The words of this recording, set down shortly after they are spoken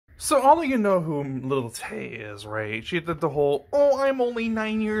So all of you know who Little Tay is, right? She did the whole, oh, I'm only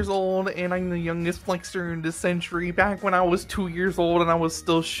 9 years old and I'm the youngest flexer in this century. Back when I was 2 years old and I was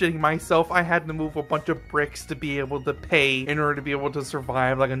still shitting myself, I had to move a bunch of bricks to be able to pay in order to be able to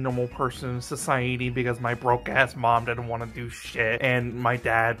survive like a normal person in society because my broke-ass mom didn't want to do shit. And my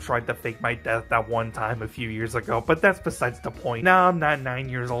dad tried to fake my death that one time a few years ago, but that's besides the point. Now I'm not 9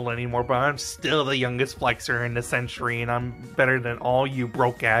 years old anymore, but I'm still the youngest flexer in the century and I'm better than all you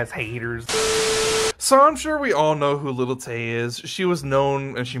broke-ass haters. So I'm sure we all know who Little Tay is. She was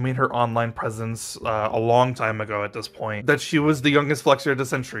known, and she made her online presence a long time ago at this point, that she was the youngest flexer of the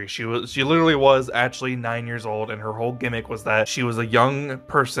century. She literally was actually 9 years old, and her whole gimmick was that she was a young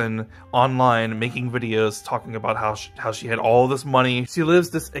person online making videos talking about how she had all this money. She lives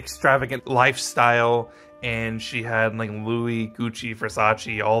this extravagant lifestyle, and she had like Louis, Gucci,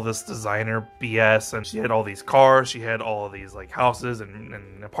 Versace, all this designer BS, and she had all these cars, she had all of these like houses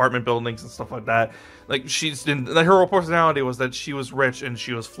and apartment buildings and stuff like that. Like her whole personality was that she was rich and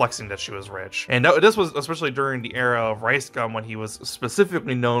she was flexing that she was rich. And this was especially during the era of Rice Gum, when he was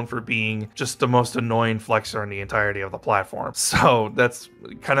specifically known for being just the most annoying flexer in the entirety of the platform. So that's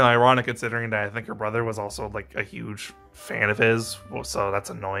kind of ironic considering that I think her brother was also like a huge fan of his, so that's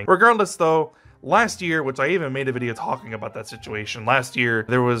annoying. Regardless though, last year, which I even made a video talking about that situation, last year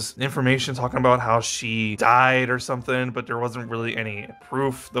there was information talking about how she died or something, but there wasn't really any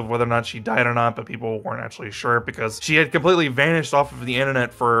proof of whether or not she died or not, but people weren't actually sure because she had completely vanished off of the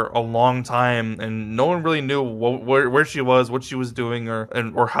internet for a long time and no one really knew where she was, what she was doing,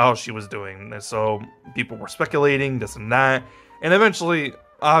 or how she was doing. And so people were speculating this and that, and eventually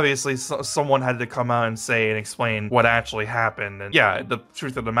obviously someone had to come out and say and explain what actually happened. And yeah, the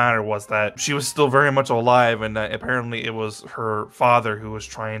truth of the matter was that she was still very much alive, and that apparently it was her father who was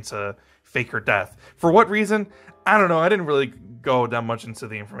trying to fake her death. For what reason? I don't know. I didn't really go that much into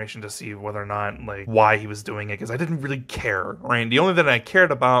the information to see whether or not, like, why he was doing it, because I didn't really care, right? The only thing I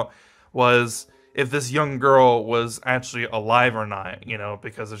cared about was if this young girl was actually alive or not, you know,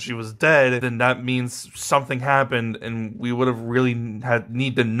 because if she was dead, then that means something happened and we would have really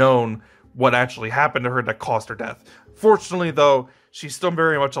need to known what actually happened to her that caused her death. Fortunately though, she's still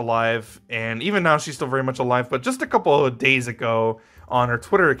very much alive, and even now she's still very much alive, but just a couple of days ago on her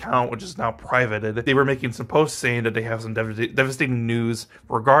Twitter account, which is now privated, they were making some posts saying that they have some devastating news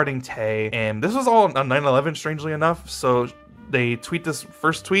regarding Tay, and this was all on 9/11, strangely enough. So they tweet this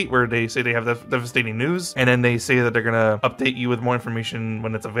first tweet where they say they have devastating news, and then they say that they're gonna update you with more information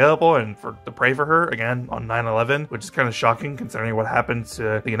when it's available, and to pray for her again on 9/11, which is kind of shocking considering what happened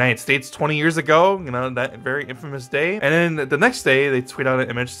to the United States 20 years ago, you know, that very infamous day. And then the next day they tweet out an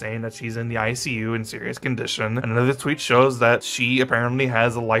image saying that she's in the ICU in serious condition, and another tweet shows that she apparently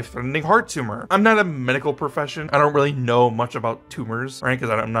has a life-threatening heart tumor. I'm not a medical profession, I don't really know much about tumors, right, because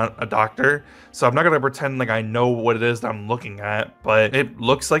I'm not a doctor, so I'm not gonna pretend like I know what it is that I'm looking at, but it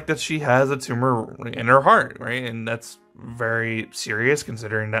looks like that she has a tumor in her heart, right? And that's very serious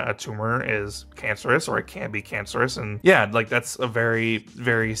considering that a tumor is cancerous, or it can be cancerous, and yeah, like that's a very,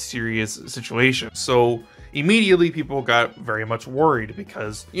 very serious situation. So immediately people got very much worried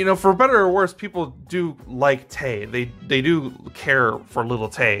because, you know, for better or worse, people do like Tay. They do care for Little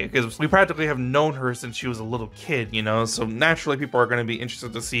Tay because we practically have known her since she was a little kid, you know, so naturally people are going to be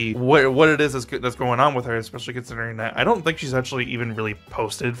interested to see what it is that's going on with her, especially considering that I don't think she's actually even really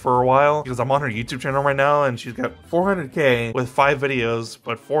posted for a while, because I'm on her YouTube channel right now and she's got 400k with 5 videos,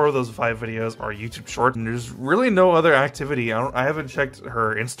 but 4 of those 5 videos are YouTube shorts, and there's really no other activity. I haven't checked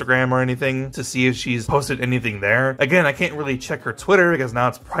her Instagram or anything to see if she's posted anything there. Again, I can't really check her Twitter because now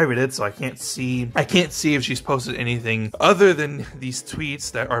it's privated, so I can't see if she's posted anything other than these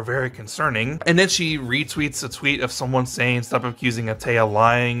tweets that are very concerning. And then she retweets a tweet of someone saying, "Stop accusing Tay of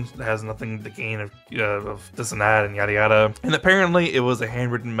lying. It has nothing to gain of this and that and yada yada." And apparently it was a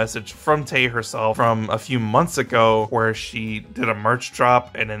handwritten message from Tay herself from a few months ago where she did a merch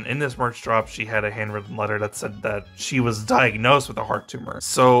drop, and then in this merch drop she had a handwritten letter that said that she was diagnosed with a heart tumor.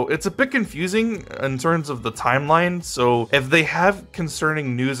 So it's a bit confusing in terms of the timeline. So if they have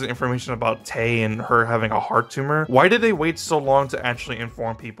concerning news and information about Tay and her having a heart tumor, why did they wait so long to actually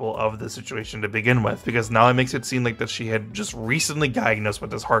inform people of the situation to begin with? Because now it makes it seem like that she had just recently diagnosed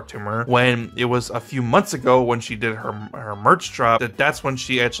with this heart tumor, when it was a few months ago when she did her merch drop that's when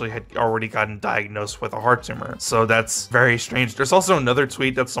she actually had already gotten diagnosed with a heart tumor. So that's very strange. There's also another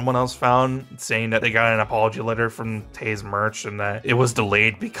tweet that someone else found saying that they got an apology letter from Tay's merch and that it was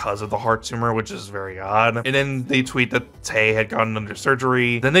delayed because of the heart tumor, which is very odd. god. And then they tweet that Tay had gotten under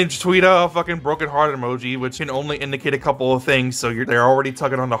surgery. Then they tweet a fucking broken heart emoji, which can only indicate a couple of things. So they're already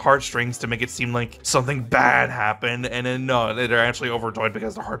tugging on the heartstrings to make it seem like something bad happened. And then no, they're actually overjoyed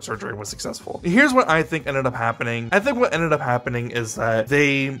because the heart surgery was successful. Here's what I think ended up happening. I think what ended up happening is that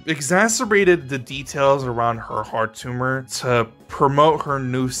they exacerbated the details around her heart tumor to promote her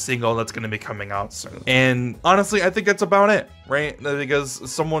new single that's going to be coming out soon. And honestly, I think that's about it, right? Because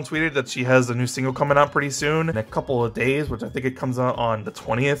someone tweeted that she has a new single coming out pretty soon in a couple of days, which I think it comes out on the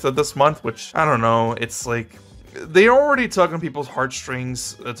 20th of this month, which I don't know. It's like they already tug on people's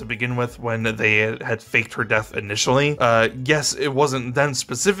heartstrings to begin with when they had faked her death initially. Yes, it wasn't them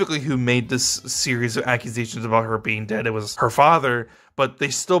specifically who made this series of accusations about her being dead. It was her father, but they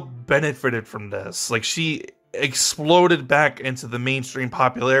still benefited from this. Like, she exploded back into the mainstream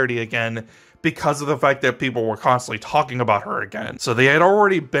popularity again because of the fact that people were constantly talking about her again. So they had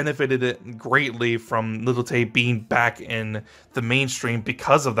already benefited it greatly from Little Tay being back in the mainstream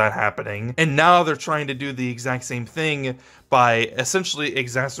because of that happening. And now they're trying to do the exact same thing by essentially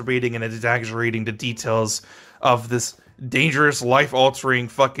exacerbating and exaggerating the details of this dangerous, life-altering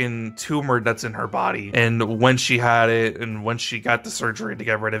fucking tumor that's in her body, and when she had it, and when she got the surgery to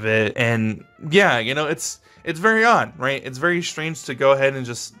get rid of it. And yeah, you know, it's very odd, right? It's very strange to go ahead and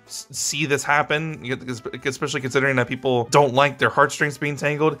just see this happen, especially considering that people don't like their heartstrings being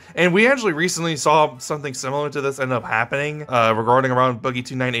tangled. And we actually recently saw something similar to this end up happening regarding around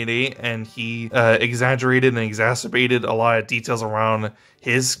Boogie2988, and he exaggerated and exacerbated a lot of details around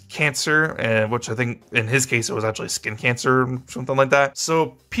his cancer, which I think in his case it was actually skin cancer or something like that.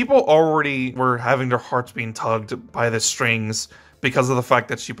 So people already were having their hearts being tugged by the strings because of the fact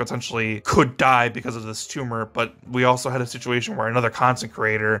that she potentially could die because of this tumor. But we also had a situation where another content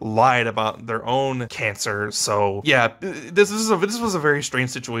creator lied about their own cancer. So yeah, this was a very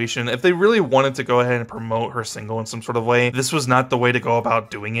strange situation. If they really wanted to go ahead and promote her single in some sort of way, this was not the way to go about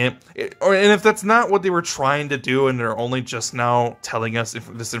doing it. And if that's not what they were trying to do, and they're only just now telling us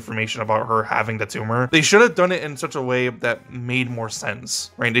this information about her having the tumor, they should have done it in such a way that made more sense,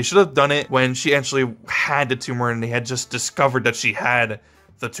 right? They should have done it when she actually had the tumor and they had just discovered that she had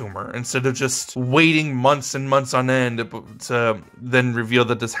the tumor, instead of just waiting months and months on end to then reveal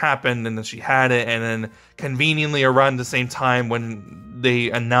that this happened and that she had it, and then conveniently around the same time when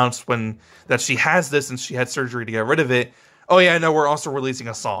they announced that she has this and she had surgery to get rid of it, oh yeah, no, we're also releasing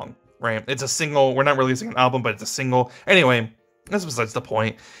a song, right? It's a single. We're not releasing an album, but it's a single. Anyway, that's besides the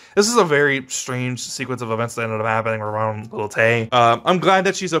point. This is a very strange sequence of events that ended up happening around Little Tay. I'm glad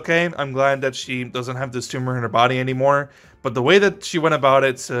that she's okay. I'm glad that she doesn't have this tumor in her body anymore. But the way that she went about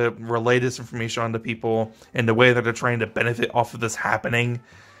it to relay this information onto people, and the way that they're trying to benefit off of this happening,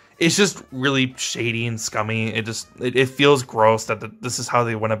 it's just really shady and scummy. It feels gross that this is how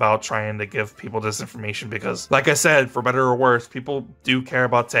they went about trying to give people this information, because, like I said, for better or worse, people do care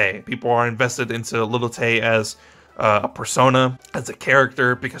about Tay. People are invested into Little Tay as a persona, as a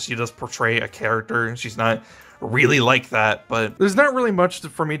character, because she does portray a character. She's not really like that, but there's not really much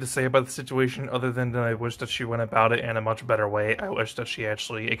for me to say about the situation other than that I wish that she went about it in a much better way. I wish that she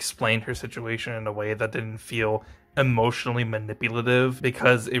actually explained her situation in a way that didn't feel emotionally manipulative,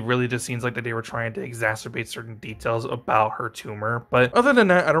 because it really just seems like that they were trying to exacerbate certain details about her tumor. But other than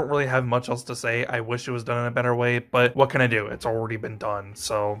that, I don't really have much else to say. I wish it was done in a better way, but what can I do? It's already been done.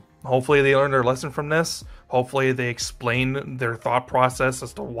 So hopefully they learned their lesson from this. Hopefully they explained their thought process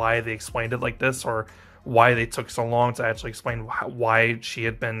as to why they explained it like this, or why they took so long to actually explain why she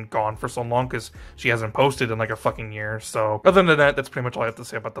had been gone for so long, because she hasn't posted in like a fucking year. So other than that, that's pretty much all I have to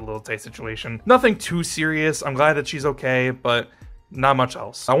say about the Little Tay situation. Nothing too serious. I'm glad that she's okay, but not much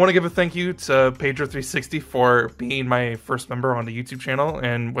else. I want to give a thank you to Pedro360 for being my first member on the YouTube channel,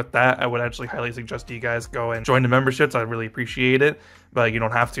 and with that, I would actually highly suggest you guys go and join the memberships. I really appreciate it, but you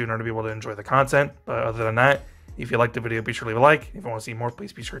don't have to in order to be able to enjoy the content. But other than that, if you liked the video, be sure to leave a like. If you want to see more,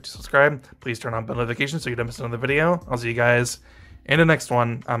 please be sure to subscribe. Please turn on bell notifications so you don't miss another video. I'll see you guys in the next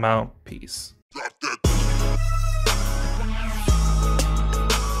one. I'm out. Peace.